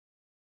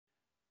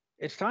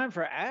It's time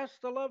for Ask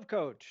the Love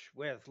Coach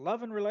with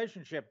love and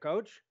relationship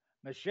coach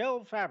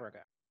Michele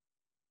Fabrega.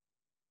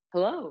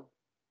 Hello,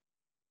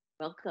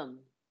 welcome.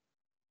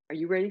 Are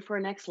you ready for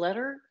our next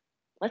letter?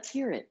 Let's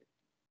hear it.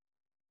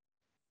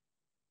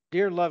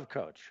 Dear Love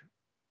Coach,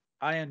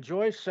 I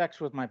enjoy sex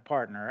with my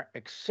partner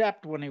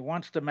except when he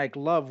wants to make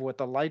love with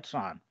the lights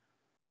on,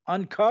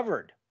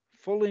 uncovered,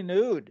 fully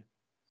nude.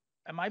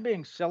 Am I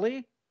being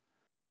silly?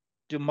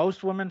 Do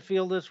most women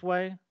feel this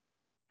way?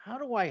 How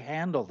do I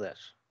handle this?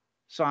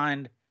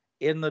 Signed,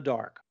 In the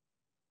Dark.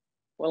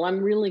 Well, I'm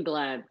really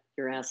glad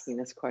you're asking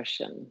this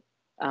question,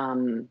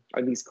 or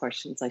these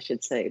questions, I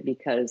should say,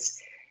 because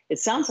it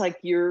sounds like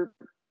you're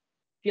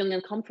feeling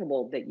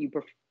uncomfortable that you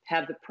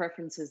have the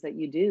preferences that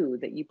you do,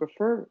 that you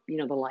prefer,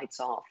 the lights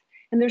off.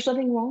 And there's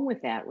nothing wrong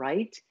with that,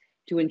 right?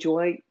 To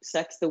enjoy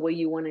sex the way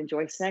you want to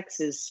enjoy sex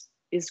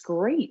is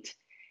great.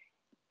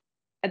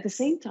 At the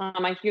same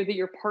time, I hear that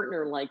your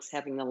partner likes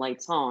having the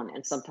lights on,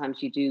 and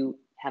sometimes you do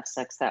have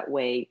sex that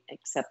way,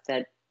 except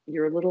that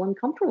you're a little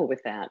uncomfortable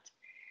with that.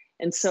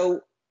 And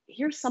so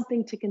here's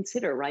something to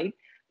consider, right?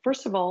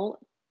 First of all,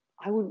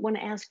 I would want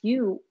to ask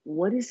you,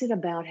 what is it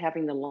about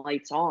having the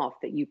lights off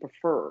that you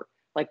prefer?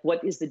 Like,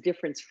 what is the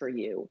difference for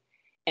you?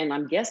 And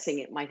I'm guessing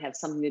it might have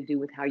something to do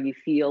with how you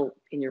feel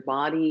in your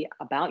body,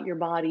 about your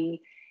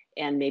body,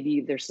 and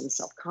maybe there's some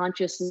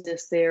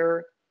self-consciousness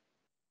there.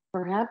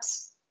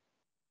 Perhaps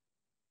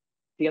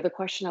the other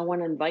question I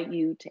want to invite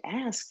you to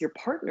ask your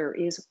partner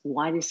is,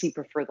 why does he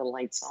prefer the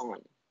lights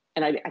on?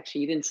 And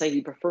you didn't say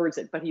he prefers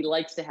it, but he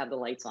likes to have the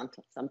lights on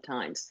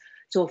sometimes.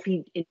 So if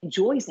he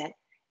enjoys that,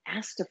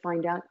 ask to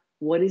find out,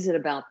 what is it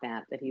about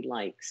that he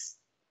likes?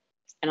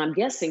 And I'm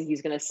guessing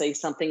he's going to say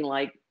something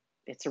like,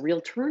 it's a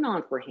real turn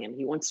on for him.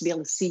 He wants to be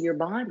able to see your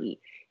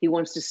body. He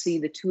wants to see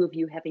the two of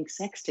you having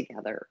sex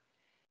together.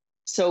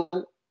 So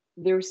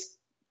there's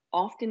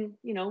often,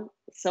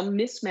 some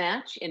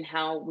mismatch in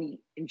how we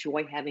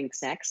enjoy having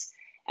sex.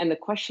 And the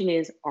question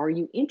is, are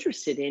you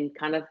interested in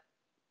kind of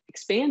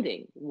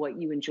expanding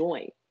what you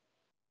enjoy?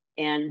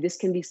 And this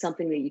can be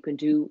something that you can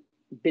do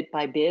bit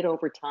by bit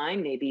over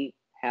time. Maybe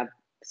have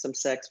some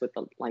sex with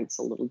the lights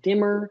a little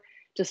dimmer,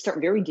 to start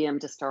very dim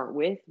to start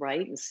with,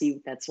 right? And see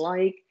what that's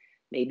like.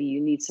 Maybe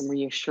you need some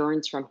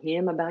reassurance from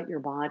him about your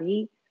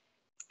body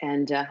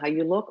and how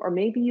you look. Or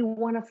maybe you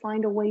want to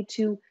find a way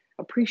to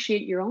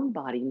appreciate your own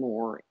body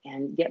more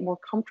and get more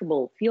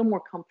comfortable, feel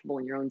more comfortable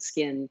in your own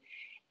skin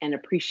and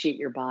appreciate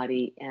your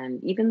body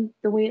and even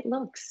the way it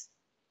looks,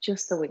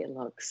 just the way it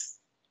looks,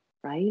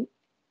 right?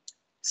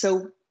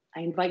 So I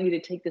invite you to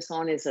take this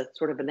on as a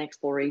sort of an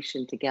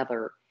exploration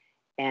together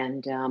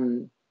and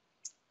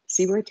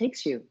see where it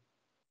takes you.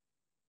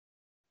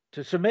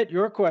 To submit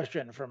your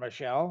question for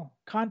Michele,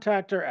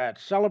 contact her at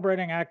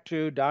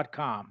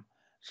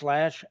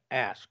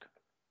celebratingact2.com/ask.